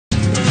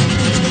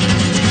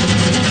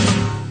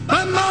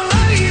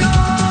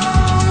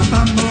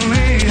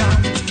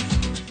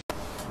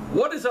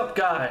up,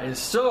 guys?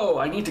 So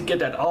I need to get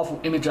that awful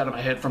image out of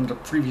my head from the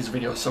previous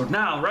video. So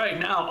now, right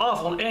now,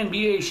 awful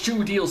NBA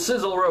shoe deal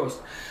sizzle roast.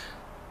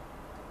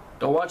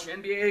 Don't watch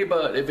NBA,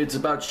 but if it's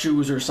about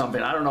shoes or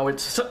something, I don't know.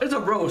 It's a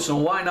roast, so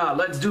why not?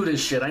 Let's do this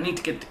shit. I need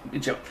to get the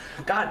image out.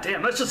 God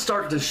damn, let's just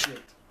start this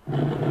shit.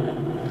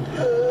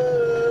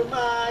 Oh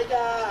my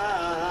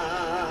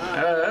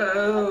God.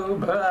 Oh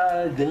my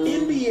God.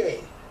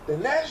 NBA, the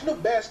National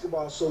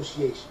Basketball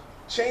Association,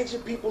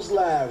 changing people's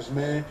lives,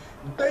 man.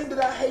 The thing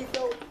that I hate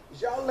though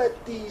is y'all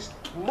let these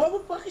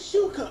motherfucking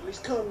shoe companies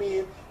come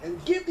in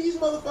and give these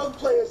motherfucking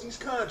players these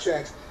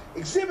contracts.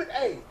 Exhibit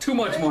A. Too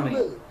much money.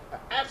 Lillard, an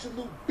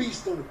absolute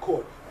beast on the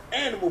court,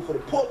 an animal for the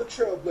Portland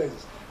Trail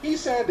Blazers. He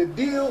signed a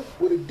deal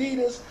with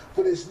Adidas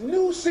for this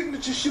new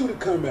signature shoe to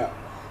come out.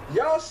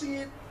 Y'all see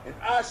it, and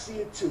I see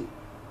it too.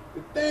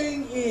 The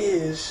thing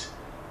is,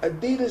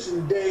 Adidas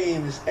and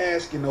Dame is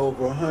asking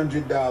over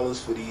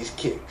 $100 for these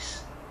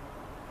kicks.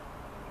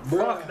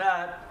 Fuck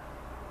that.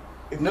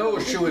 If No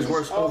you shoe is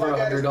worth over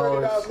 $100.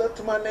 $30 left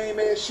to my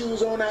name ass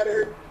shoes on out of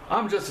here.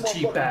 I'm just a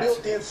cheap Motherfucking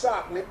bastard. built-in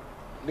sock, nigga.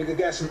 Nigga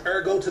got some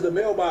ergo to the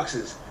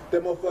mailboxes.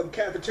 That motherfucking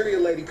cafeteria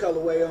lady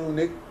colorway on,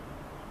 nigga.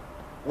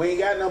 We ain't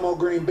got no more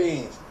green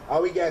beans.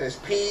 All we got is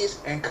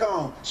peas and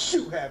corn.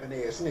 Shoe having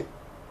ass, nigga.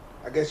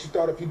 I guess you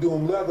thought if you do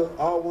them leather,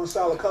 all one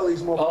solid color,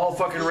 these motherfuckers. All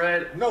fucking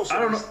red. No, I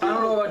don't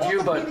know about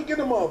you,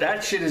 but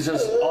that shit is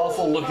just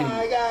awful looking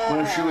when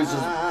a shoe is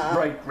just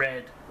bright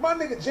red. My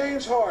nigga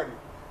James Harden,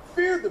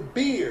 fear the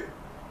beard.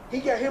 He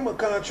got him a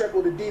contract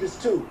with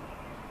Adidas too.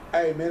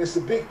 Hey man, it's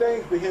a big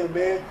thing for him,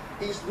 man.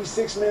 He used to be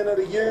 6th man of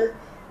the year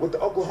with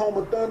the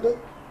Oklahoma Thunder.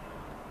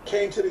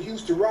 Came to the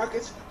Houston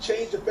Rockets,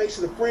 changed the face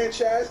of the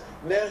franchise.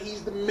 Now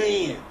he's the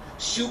man.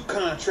 Shoe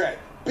contract,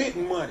 big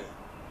money.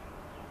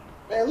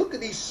 Man, look at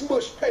these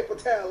smushed paper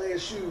towel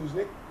ass shoes,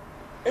 nigga.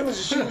 Them is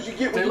the shoes you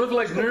get when They look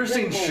like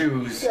nursing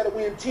shoes. You gotta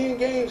win 10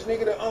 games,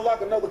 nigga, to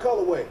unlock another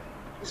colorway.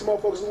 These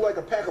motherfuckers look like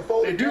a pack of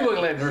folding. They do look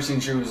like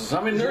nursing shoes.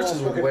 I mean, These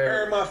nurses would motherfucking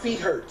wear. My feet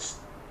hurts.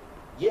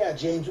 Yeah,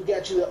 James, we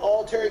got you the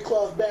all terry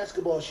cloth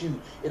basketball shoe.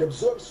 It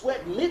absorbs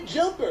sweat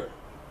mid-jumper.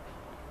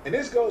 And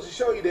this goes to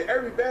show you that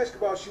every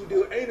basketball shoe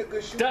deal ain't a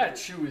good shoe. That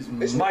shoe is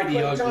mighty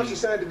ugly.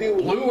 Signed a deal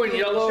with Blue and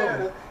yellow.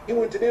 China. He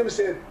went to them and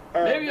said,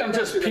 Maybe I'm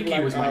just picky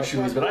with my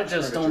shoes, but I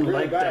just don't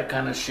like that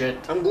kind of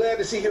shit. I'm glad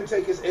to see him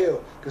take his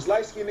L, because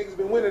light-skinned niggas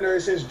been winning ever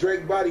since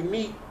Drake body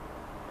meat.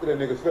 Look at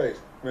that nigga's face.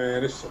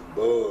 Man, this is some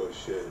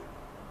bullshit.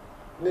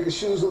 Niggas'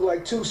 shoes look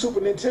like 2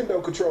 Super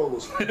Nintendo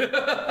controllers.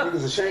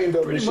 Niggas ashamed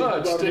of Pretty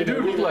much, they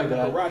do look like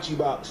that. Karachi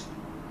box.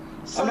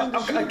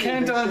 I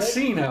can't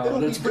unsee now.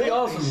 That's pretty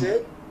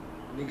awesome.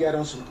 He got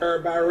on some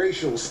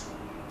biracials.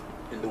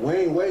 And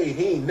Dwayne Wade,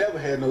 he ain't never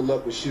had no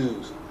luck with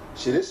shoes.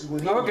 Shit, this is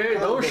when he okay,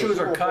 those shoes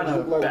are kind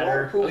of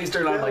better. At least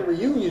they're not like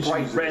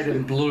bright red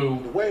and blue.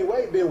 Dwayne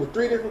Wade been with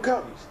 3 different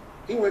companies.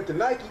 He went to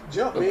Nike,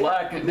 Jumpman. The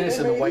blackness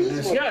and the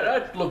whiteness. Yeah,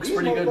 that looks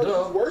pretty good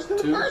though. Worse than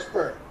the first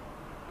pair.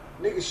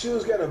 Niggas'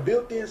 shoes got a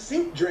built-in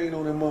sink drain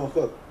on them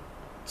motherfucker.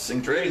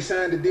 Sink drain? He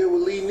signed a deal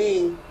with Lee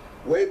Ning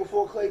way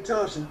before Klay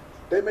Thompson.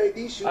 They made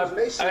these shoes and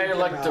they I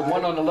like the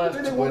one on the left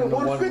with the one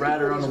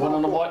rather on the one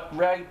on the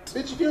right.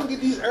 Bitch, if you don't get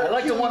these I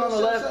like the one on the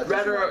left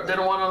rather than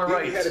the one on the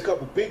right. He had a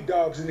couple big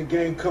dogs in the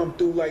game come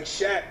through like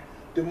Shaq.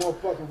 The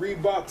motherfucking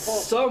Reebok pump.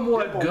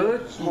 Somewhat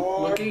good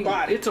looking.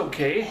 Body. It's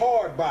okay.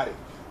 Hard body.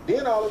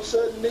 Then all of a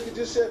sudden, nigga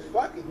just said,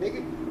 fuck it,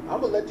 nigga.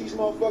 I'm gonna let these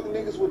motherfucking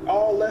niggas with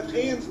all left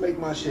hands make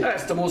my shit.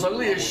 That's the most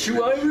ugliest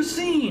shoe I've ever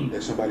seen.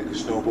 That somebody could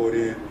snowboard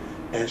in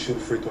and shoot a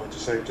free throw at the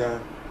same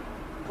time.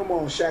 Come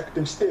on, Shaq,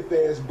 them stiff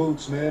ass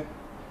boots, man.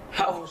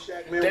 How,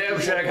 damn,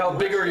 Shaq, how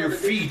big are your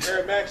feet?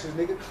 Air Maxes,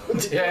 nigga.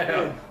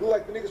 Damn. Look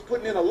like the niggas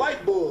putting in a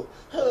light bulb.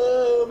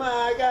 Oh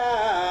my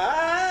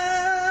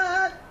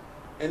God.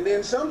 And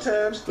then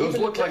sometimes those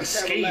look like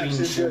skating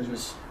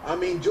shoes. I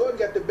mean, Jordan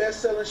got the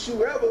best-selling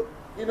shoe ever.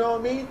 You know what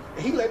I mean?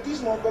 And he let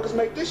these motherfuckers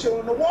make this show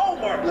on the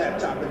Walmart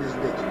laptop in this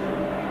bitch.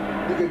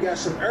 Nigga got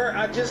some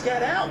I just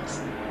got out.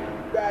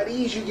 By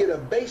these, you get a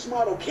base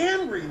model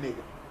Camry,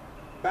 nigga.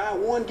 Buy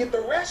one, get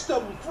the rest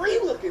of them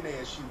free-looking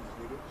ass shoes,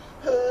 nigga.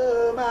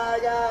 Oh my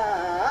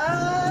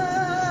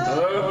God.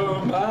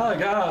 Oh my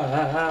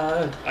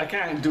God. I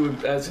can't do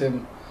it as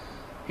him.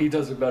 He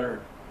does it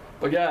better.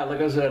 But yeah, like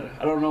I said,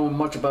 I don't know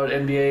much about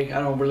NBA. I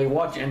don't really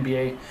watch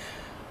NBA.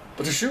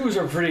 But the shoes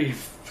are pretty...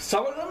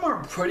 Some of them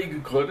are pretty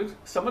good.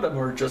 Some of them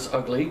are just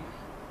ugly.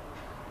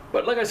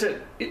 But like I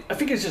said, I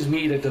think it's just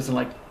me that doesn't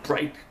like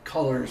bright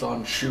colors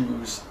on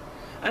shoes.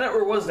 I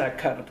never was that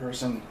kind of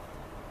person.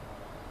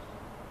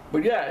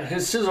 But yeah,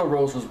 his sizzle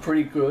roast was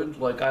pretty good.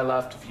 Like, I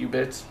laughed a few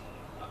bits.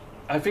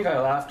 I think I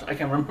laughed. I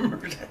can't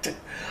remember that.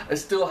 I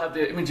still have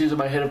the images in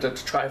my head of the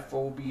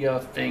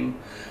triphobia thing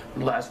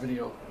from the last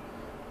video.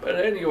 But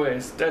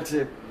anyways, that's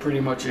it. Pretty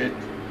much it.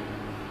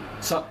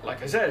 So,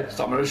 like I said,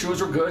 some of the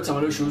shoes were good. Some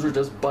of the shoes were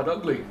just butt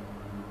ugly.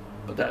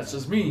 But that's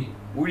just me.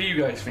 What do you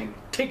guys think?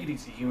 Take it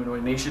easy,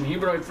 Humanoid Nation.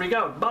 Humanoid Freak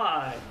out.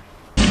 Bye.